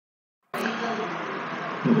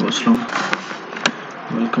Hello,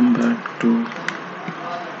 welcome back to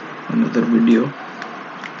another video.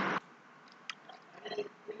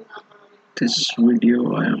 This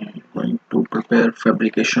video I am going to prepare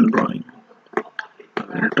fabrication drawing.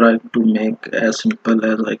 I will try to make as simple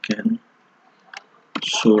as I can.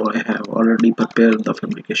 So I have already prepared the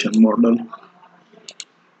fabrication model.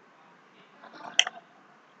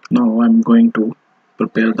 Now I am going to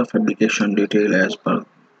prepare the fabrication detail as per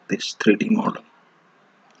this 3D model.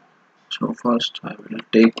 So first I will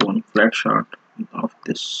take one flat shot of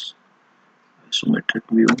this isometric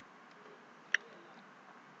view.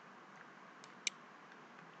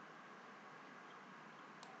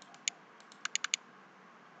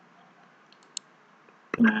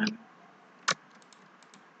 Plan.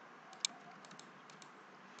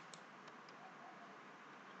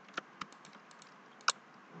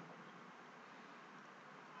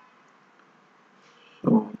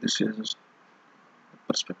 So this is the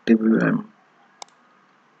perspective view.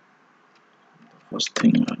 First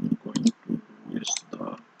thing I'm going to do is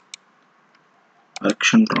the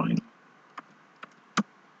action drawing.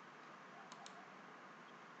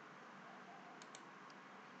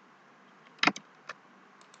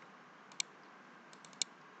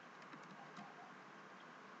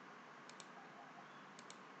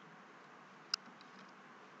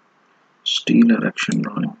 Steel erection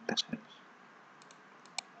drawing. This is.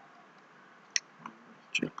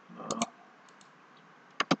 Check the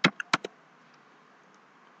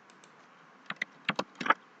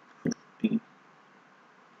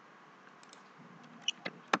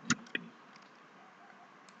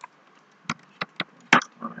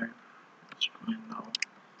alright, it's fine now.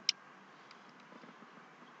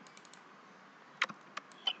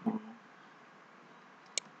 So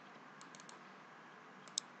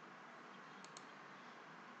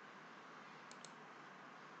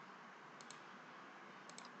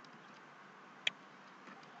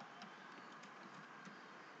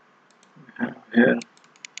we have here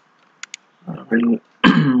I will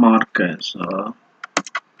mark as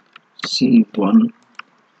C1.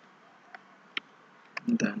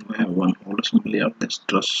 Then we have one whole assembly of this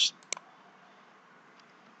truss.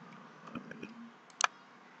 I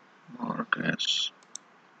will mark as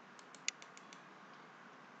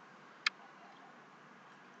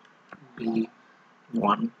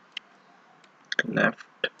B1 left.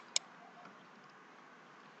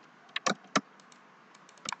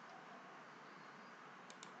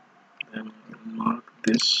 Then I will mark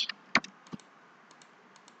this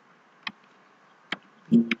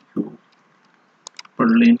EU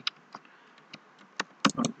Berlin.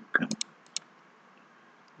 Or you can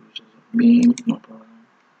use as a beam, no problem.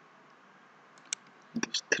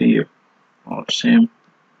 These three are same.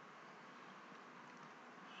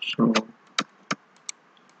 So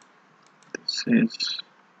this is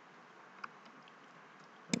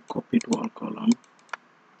a copied wall column.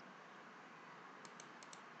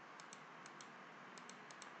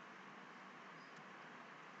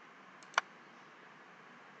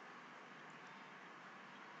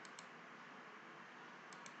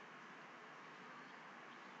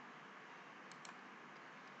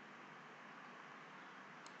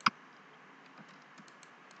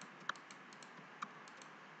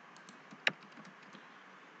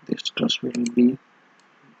 This truss will be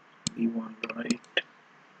B1 right,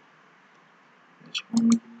 this one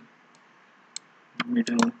will be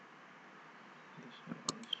middle, this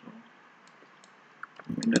also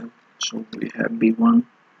middle. So we have B1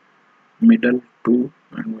 middle 2,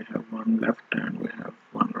 and we have one left and we have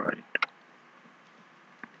one right.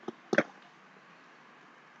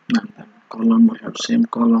 And then column, we have same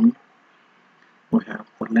column. We have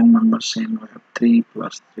Berlin number same. We have 3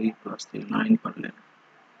 plus 3 plus 3, 9 Berlin.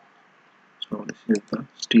 So this is the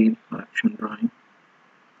steel erection drawing.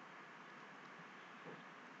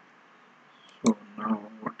 So now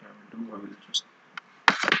what I will do, I will just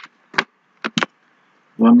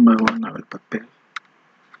one by one I will prepare.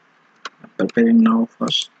 I'm preparing now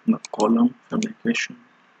first the column fabrication.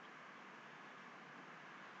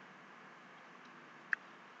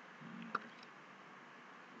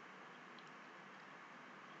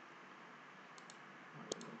 I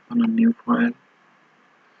will open a new file.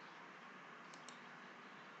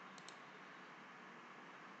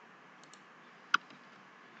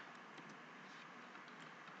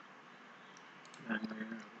 And I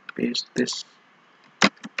will paste this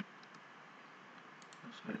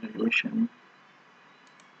elevation.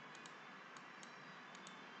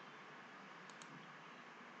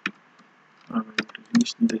 I will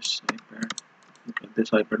release this iPad because this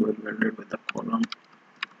iPad will weld it with the column.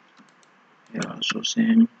 Here also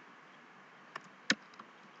same.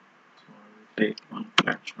 So I will take one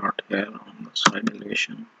flat shot here on the side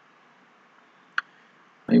elevation.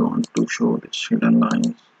 I want to show these hidden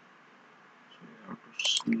lines, so you have to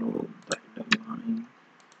slow the hidden line.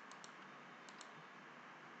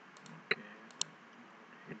 Okay,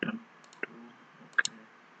 hidden too. Okay,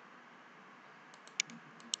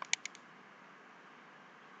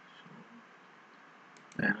 so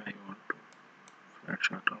then I want to flat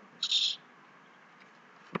shot of this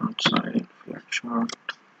front side, flat shot.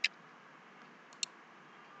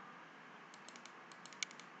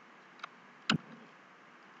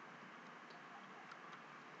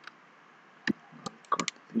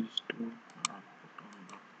 Cut these two, put on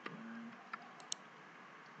the plan,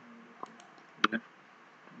 left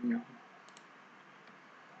view,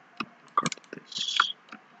 cut this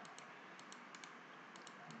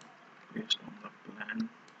based on the plan.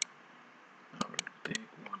 I will take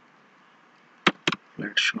one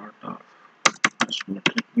flat shot of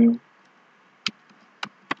isometric view.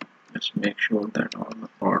 Let's make sure that all the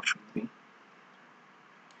parts should be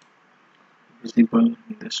visible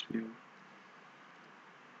in this view.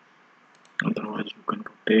 Otherwise, you can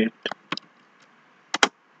rotate.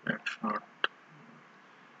 Flat shot.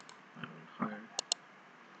 I will hide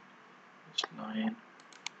this line.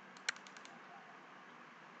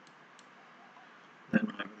 Then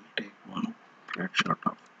I will take one flat shot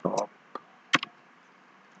of top.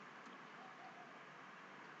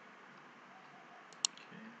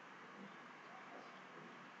 Okay.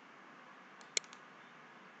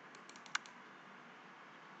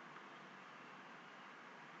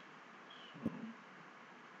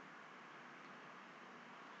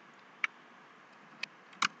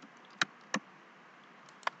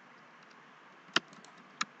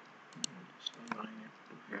 So let's align it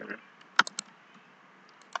to here.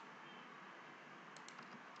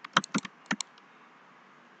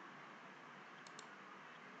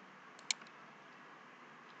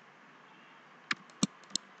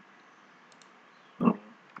 So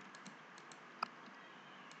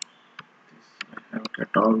I have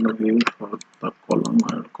get all the views for the column.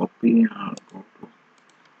 I will copy and I'll go to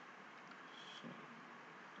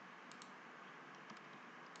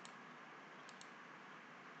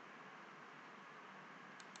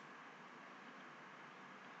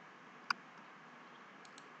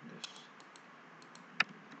this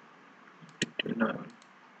detail. I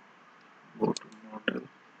will go to model.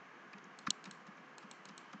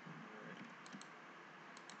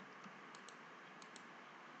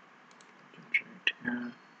 Generate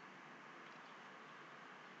here.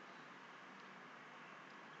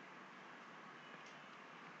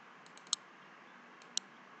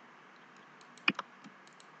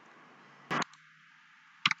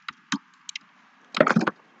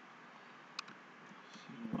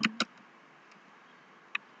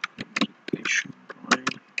 Fabrication drawing.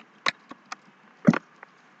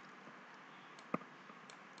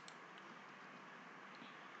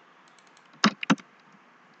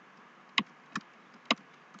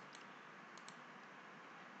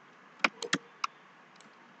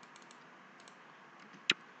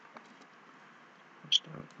 First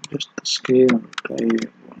I will adjust the scale and try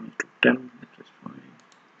 1 to 10, which is fine.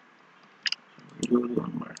 So use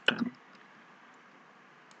 1 by 10.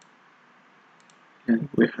 And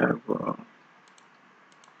we have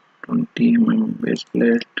 20 mm base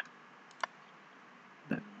plate.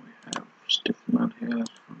 Then we have stiffener here,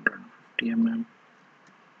 150 mm.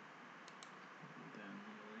 Then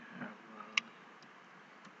we have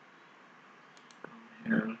from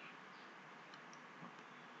here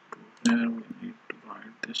to here we need to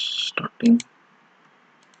write this starting.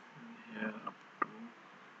 And here up to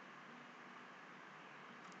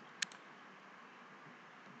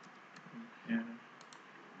here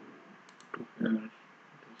to here,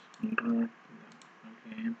 this 100. Then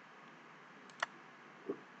again.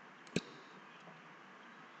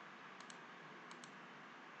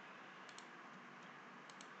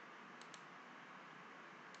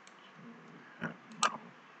 So we have now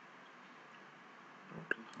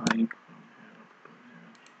total height from here up to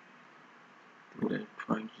here,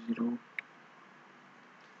 2850.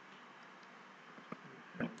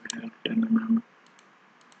 We have here 10 mm.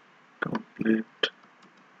 Calculate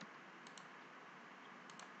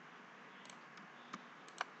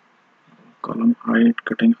column height,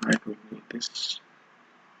 cutting height will be this. So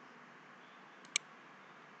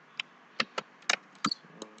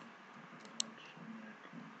I will also make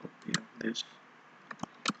one copy of this.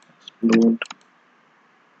 Explode.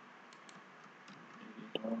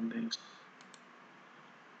 Delete all this.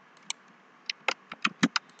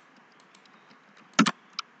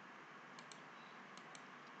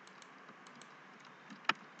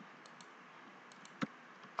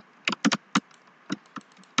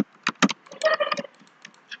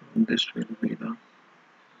 this will be the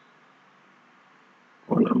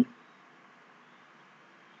column.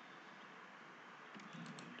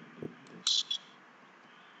 This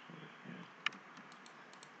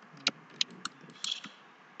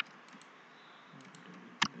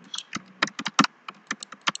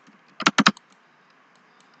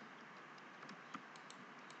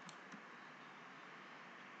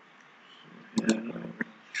here I will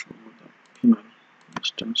show the inner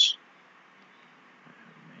distance. I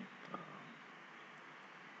have made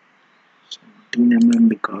 17 mm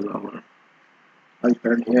because our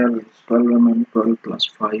iPad here is 12 mm, 12 plus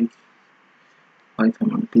 5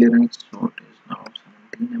 mm clearance, so it is now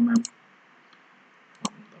 17 mm.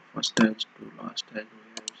 From the first edge to last edge we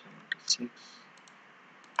have 76. We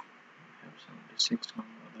have 76 on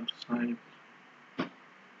the other side.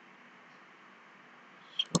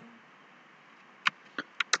 So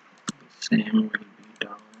the same will be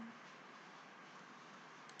done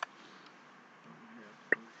from here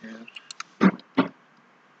to here. So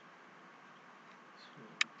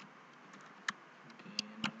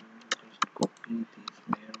again I will just copy these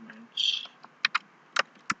measurements.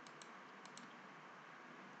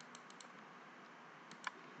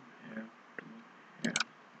 Here to here.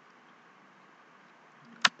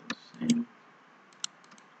 The same.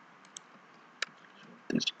 So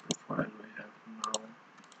this profile we have now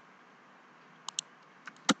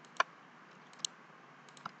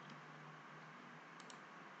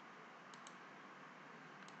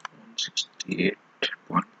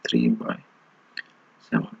 168.3 by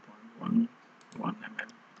 7.11 mm.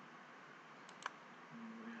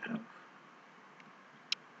 We have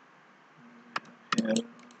here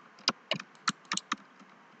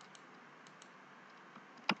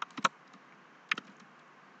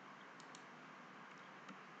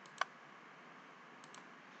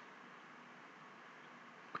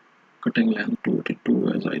cutting length 282,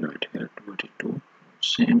 as I write here 282.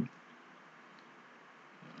 Same.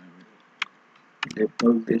 I will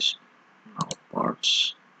label this now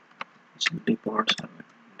parts. Simply parts I will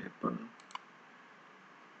label.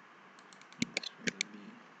 This will be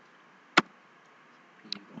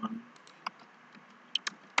P1,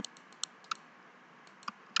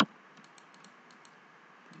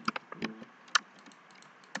 P2,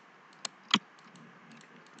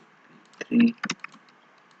 P3,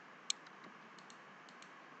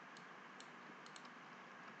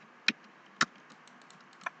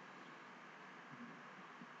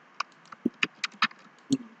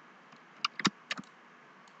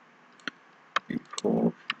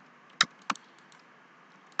 P4,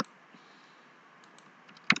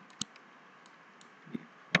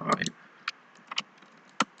 P5, and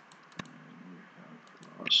we have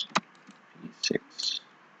last P6. So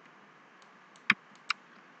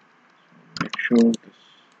make sure this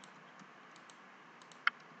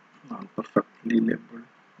are perfectly labeled.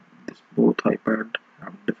 This both iPad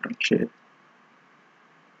have different shape,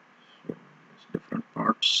 so there's different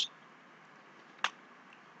parts.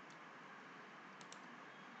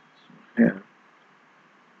 So here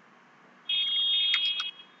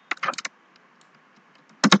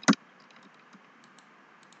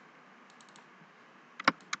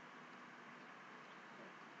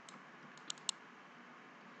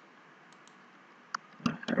I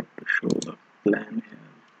have to show the plan here.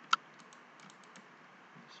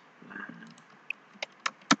 This plan.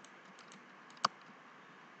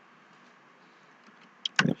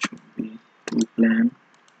 There should be two plan.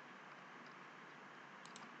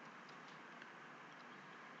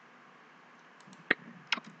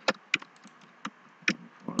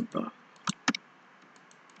 For the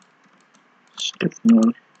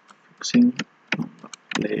stiffener fixing on the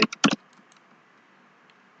plate,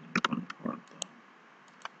 and one for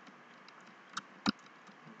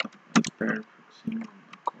the iPad fixing on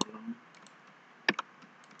the column.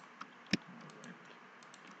 Alright,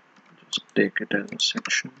 just take it as a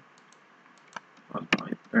section for the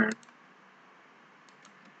iPad.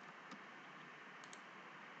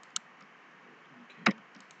 Okay,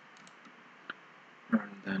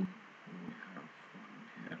 and then we have one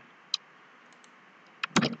here.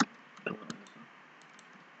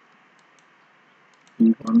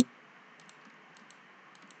 P1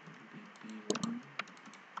 P1.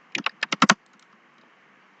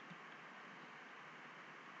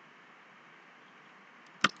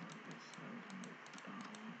 Down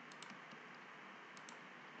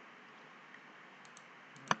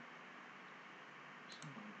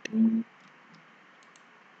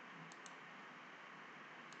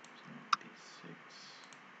 76,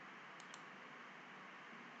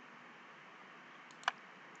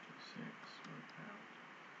 56, we have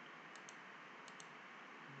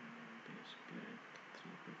base plate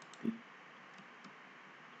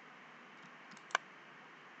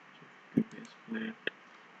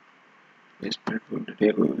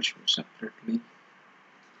here we will show separately.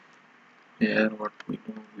 Here what we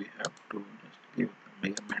do, we have to just give the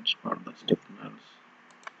measurements for the stiffeners.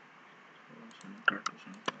 So center to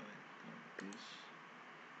center like this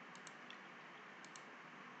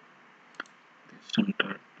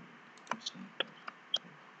center to the center. So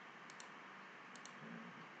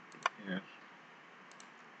here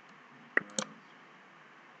 12,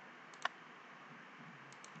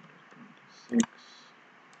 26,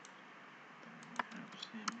 then we have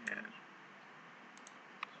same here.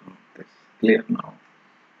 So this is clear now.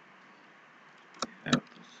 We have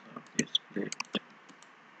the surface plate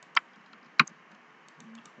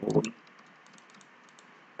hole.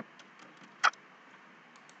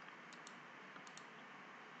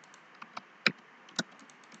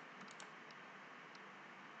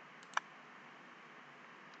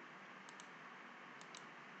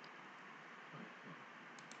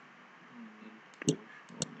 Need to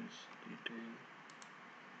show this detail.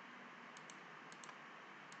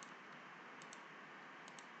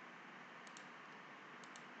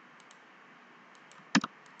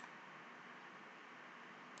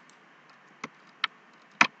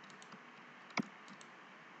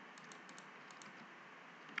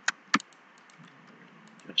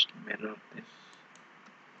 Just mirror this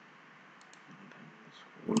and then this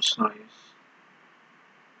whole size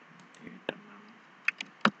 28 mm.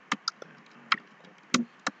 Then I will copy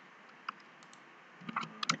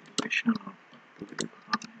elevation of the plate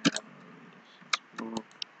from here. I will just explode,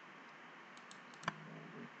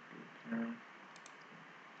 move it to here,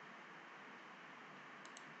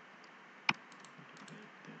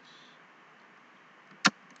 delete this.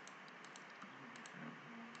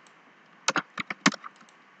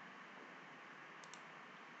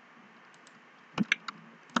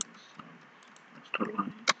 Extra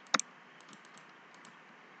lines.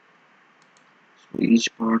 So each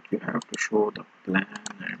part you have to show the plan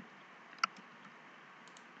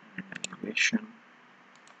and elevation.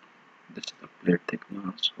 This is the plate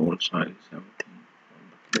thickness, hole size, everything. All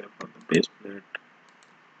the clear for the base plate.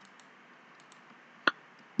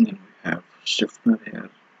 Then we have stiffener here.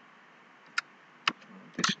 So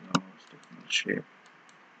this is our stiffener shape.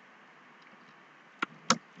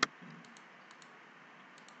 You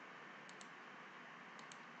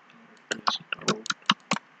can trace it out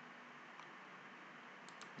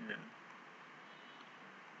here.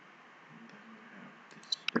 And then we have this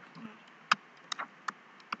stiffener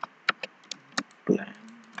plan.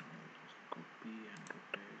 I'll just copy and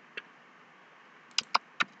rotate.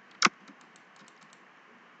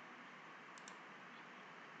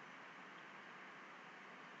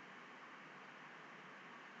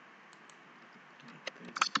 Like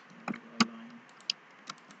this, align.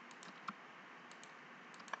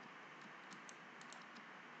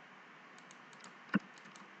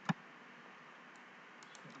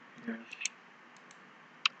 So here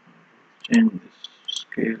I will change this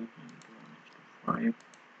scale and 1:5.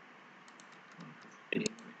 150, we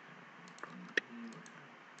have 120, we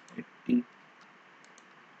have 80.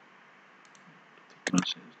 Thickness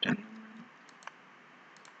is 10 mm.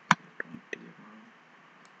 20 mm.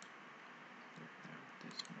 We have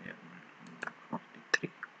this measurement 143.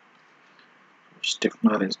 So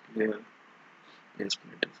stiffener is clear, base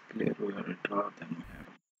plate is clear, we already draw. Then we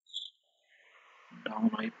have down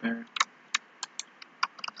iPad.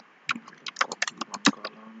 We will copy one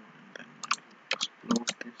column and then I will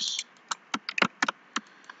explode this.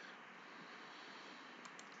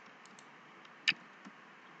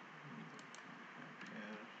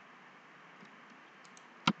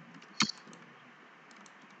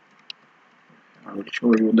 I will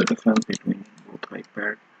show you the difference between both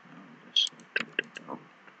iPad. I'll just tilt it out.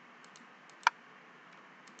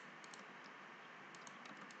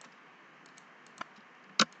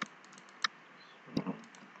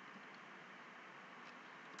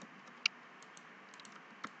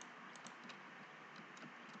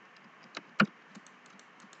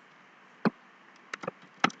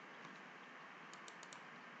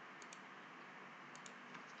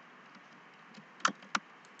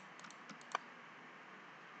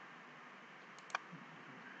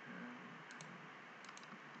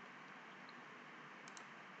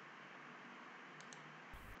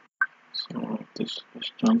 So this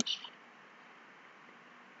distance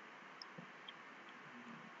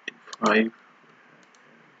 5.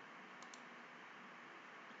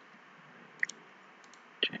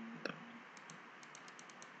 Change the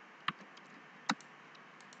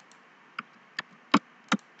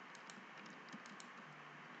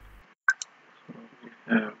so we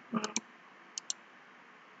have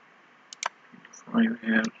 5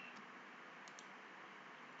 here, and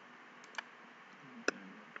then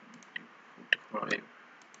 45.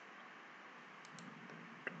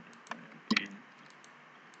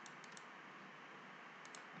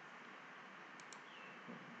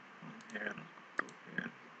 here to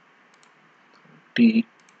here 30.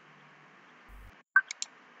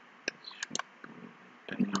 This should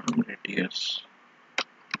be 10 radius.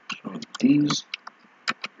 So these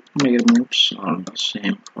measurements are the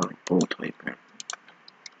same for both iPad.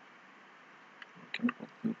 We can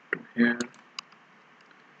copy it to here.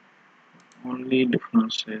 Only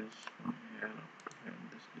difference is from here up to here,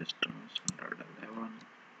 this distance 111,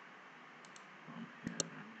 from here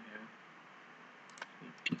and here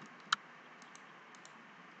 80.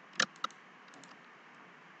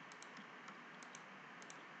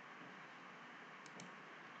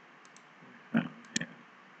 We have here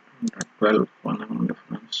 112, 1 mm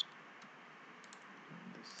difference. On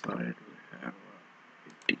this side we have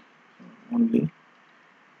 50. So only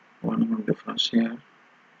 1 mm difference here. And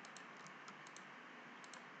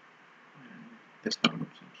this one.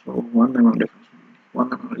 So 1 mm difference. 1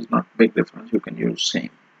 mm is not big difference. You can use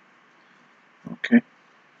same. Okay.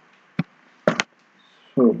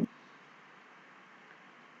 So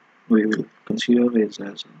we will consider this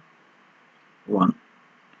as 1.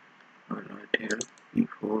 I will write here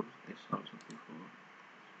P4, this also P4,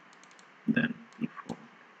 then P4,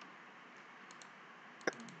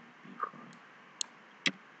 then P5.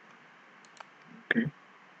 Okay.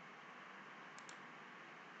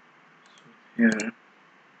 So here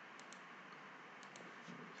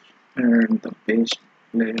and the base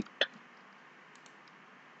plate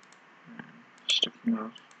and sticking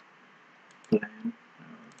out plan. I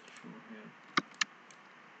will show here.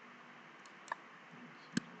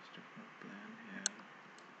 Sticking out plan here.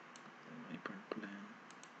 The iPad plan.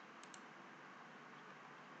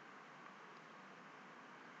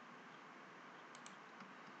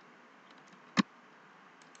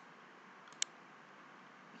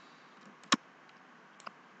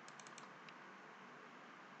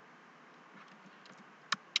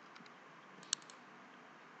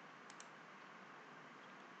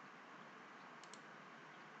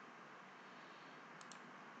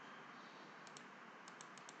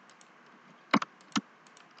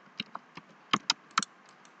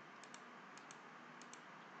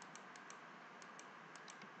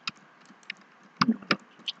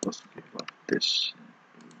 Just the scale of this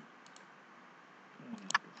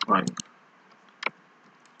to 5.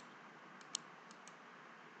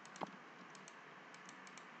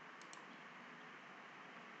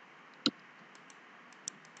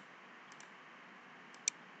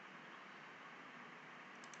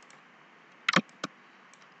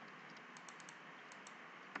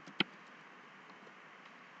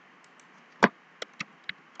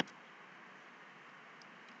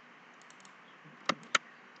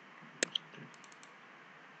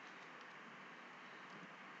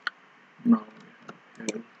 Now we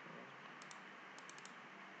have here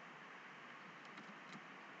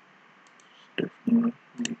stiffener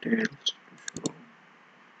details to show.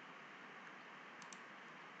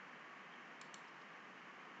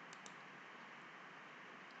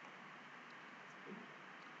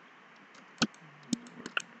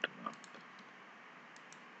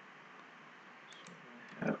 So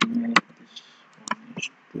I have made this one is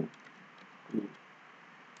too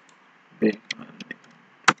big and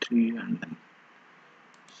 3 and then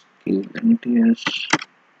scale MTS to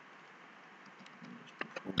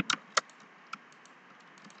 4.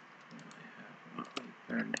 I have an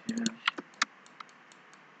iPad here.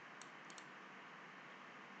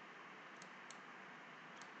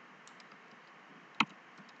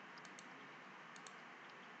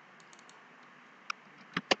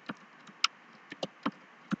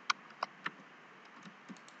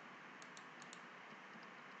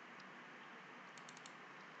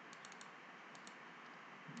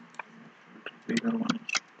 Bigger one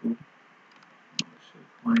is 2. This is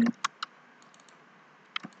fine.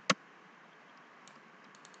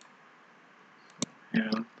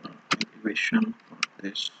 Here the elevation for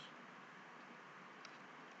this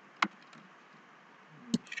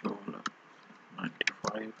we show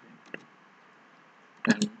 95 into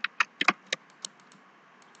 10.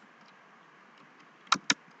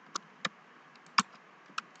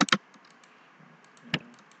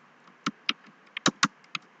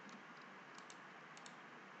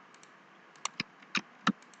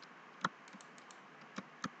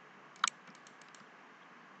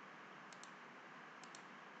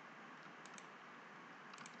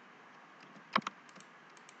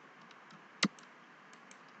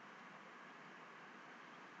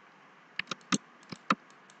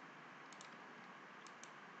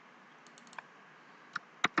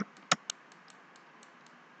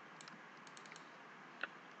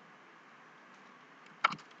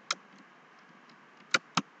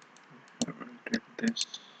 I did this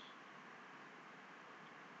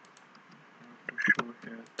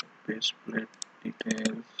base plate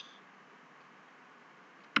details.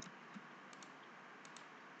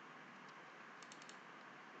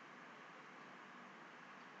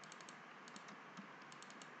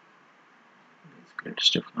 Base plate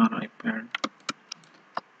stiffener iPad.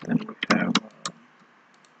 Then we have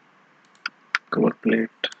cover plate.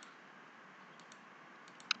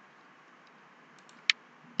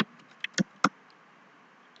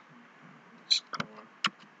 This cover.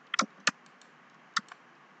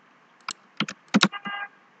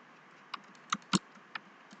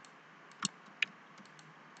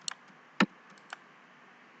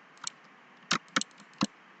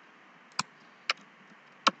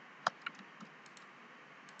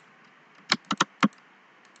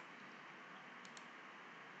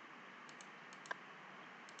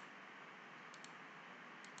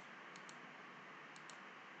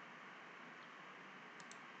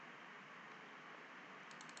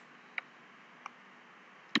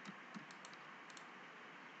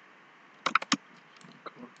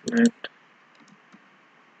 Plate.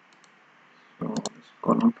 So this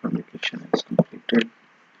column fabrication is completed.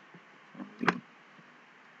 Only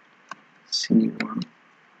C1.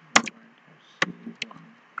 C1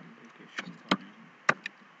 fabrication drawing.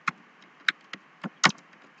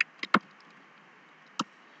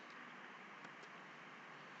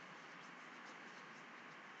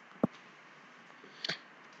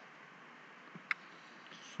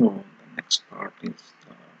 So the next part is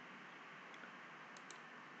the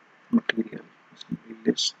material assembly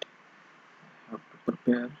list. I have to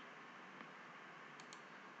prepare.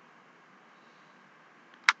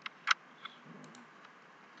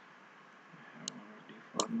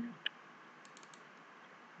 Format.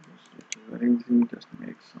 Just it is very easy. Just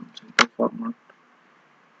make some simple format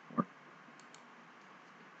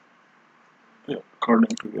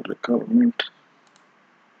according to your requirement.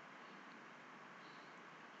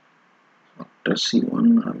 After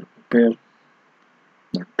C1, I will prepare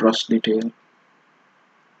the truss detail.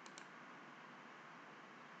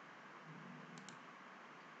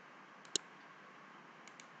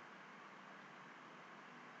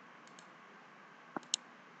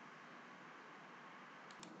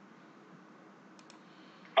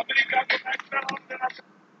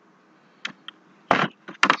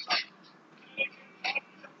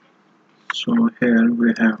 So here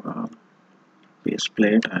we have a base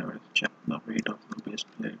plate. I will check the weight of the base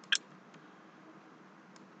plate.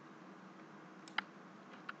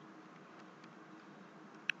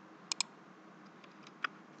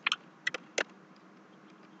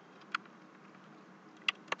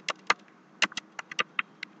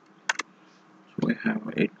 So we have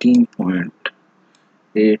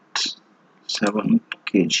 18.87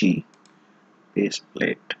 kg base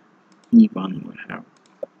plate. E1 we have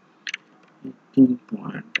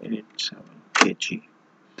 18.87 kg.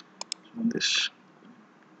 So this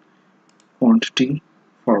quantity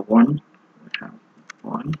for one we have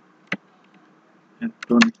 1 and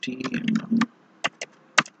 20 mm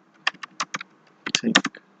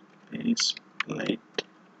thick base plate.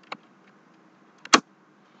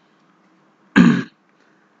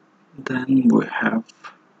 Then we have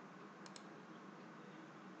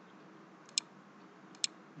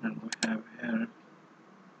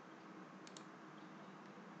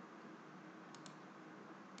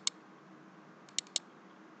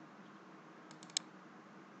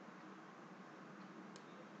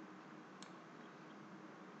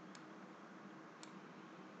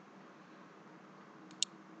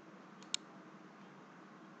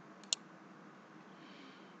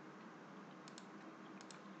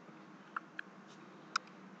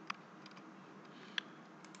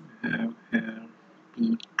here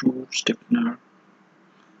P2 stiffener,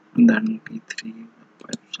 and then P3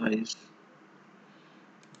 pipe size,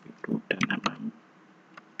 P2 10 mm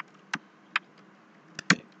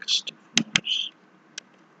thick stiffeners.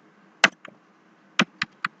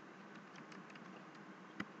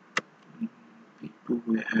 P2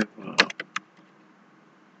 we have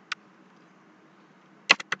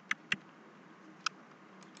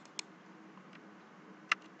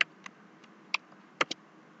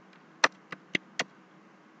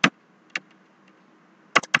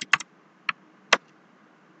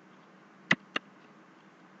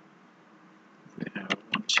we have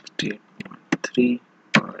 168.3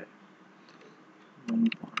 by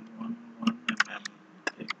 1.11 mm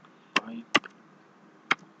thick pipe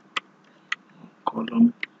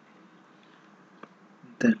column.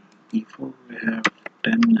 Then P4 we have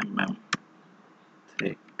 10 mm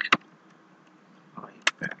thick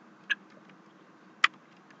pipe.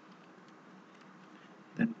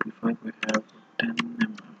 Then P5 we have 10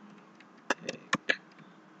 mm thick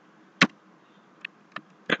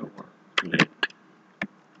cover.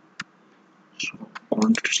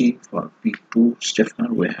 For P2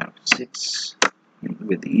 stiffener we have 6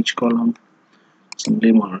 with each column.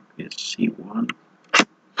 Assembly mark is C1.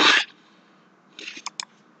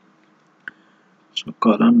 So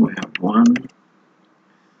column we have 1.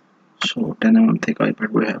 So 10 mm thick eye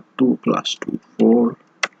pad we have 2 plus 2 4.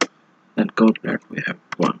 Then curve plate we have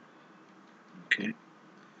 1. Okay.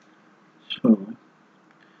 So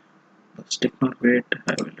the stiffener weight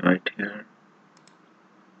I will write here.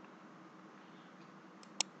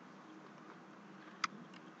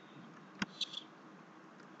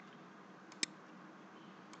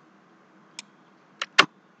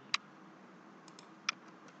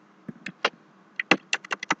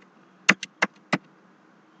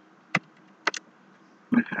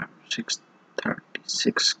 We have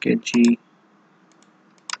 636 kg.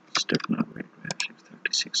 Stiffener weight we have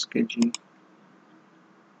 636 kg.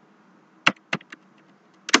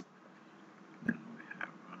 Then we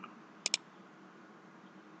have a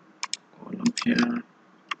column here.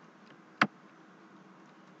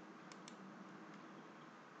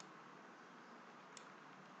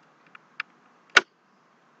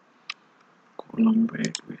 Column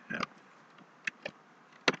weight we have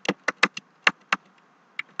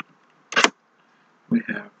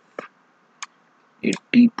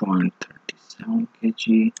 80.37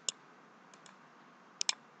 kg.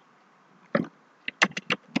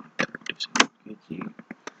 37 kg.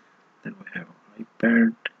 Then we have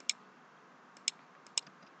iPad.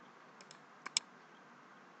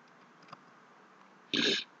 We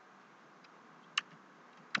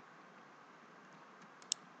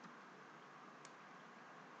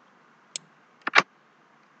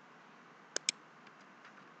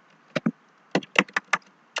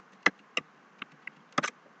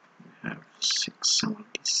have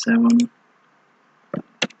 677.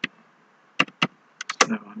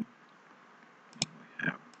 7. We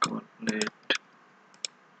have cover plate.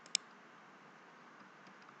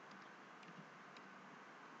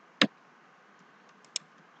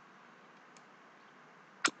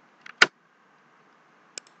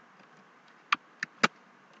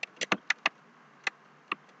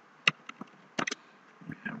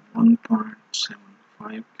 We have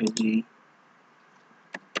 1.75 kg.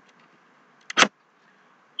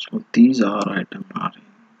 So these are items are in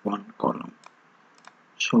one column.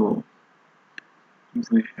 So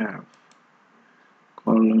we have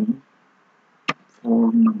column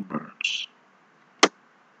 4 numbers.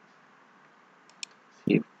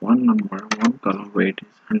 If one column weight is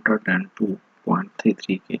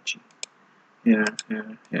 102.33 kg. Here.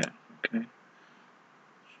 Okay.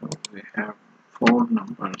 So we have 4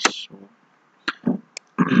 numbers. So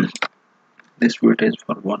this weight is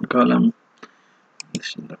for one column.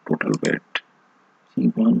 This is the total weight.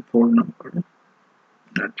 C1 4 number.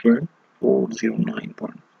 That weight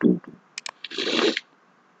 409.22.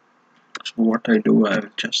 So what I do, I will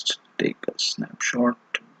just take a snapshot.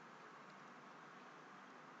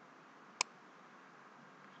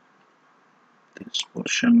 This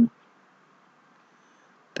portion.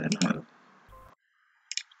 Then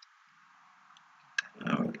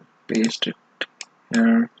I will paste it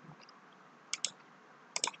here.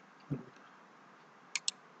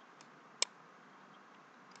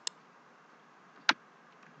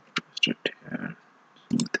 Paste it here.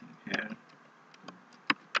 Something here.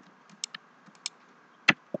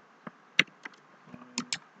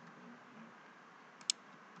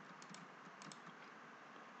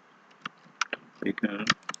 Bigger.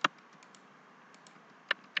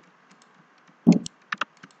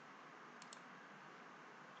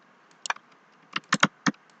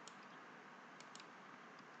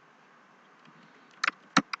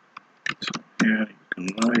 So here you can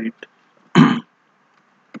write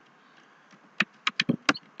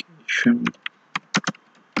fabrication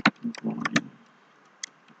drawing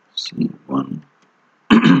C1.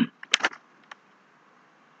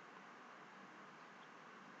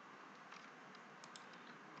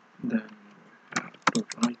 Then we have to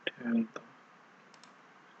write here the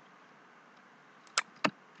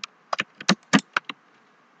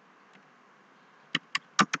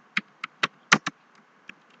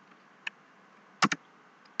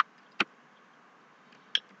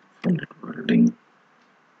solid welding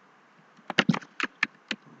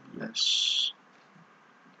less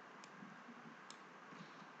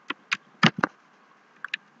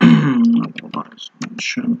otherwise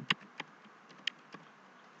mention.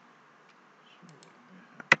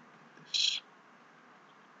 This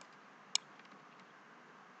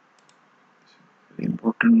very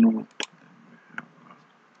important note.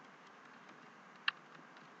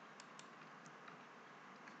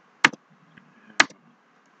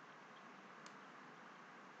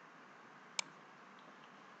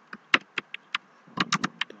 Then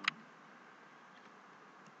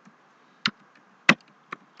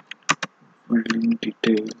Building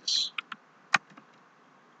details.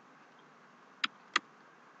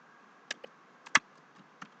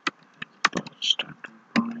 Standard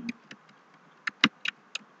drawing.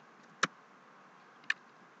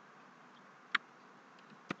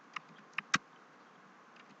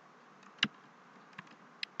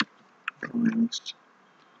 Drawings.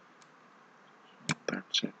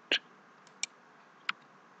 That's it.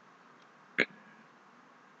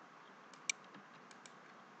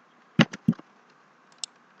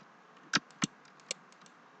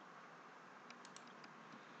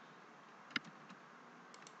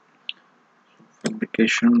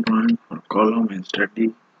 Fabrication drawing for column is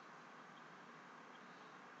ready.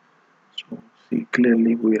 So see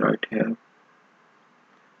clearly we write here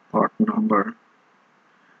part number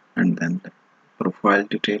and then the profile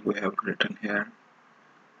detail we have written here.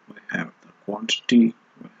 We have the quantity,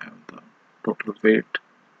 we have the total weight.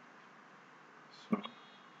 So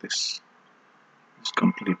this is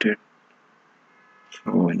completed.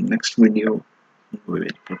 So in next video we will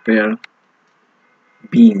prepare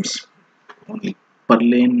beams, only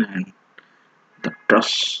purlin and the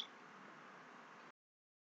truss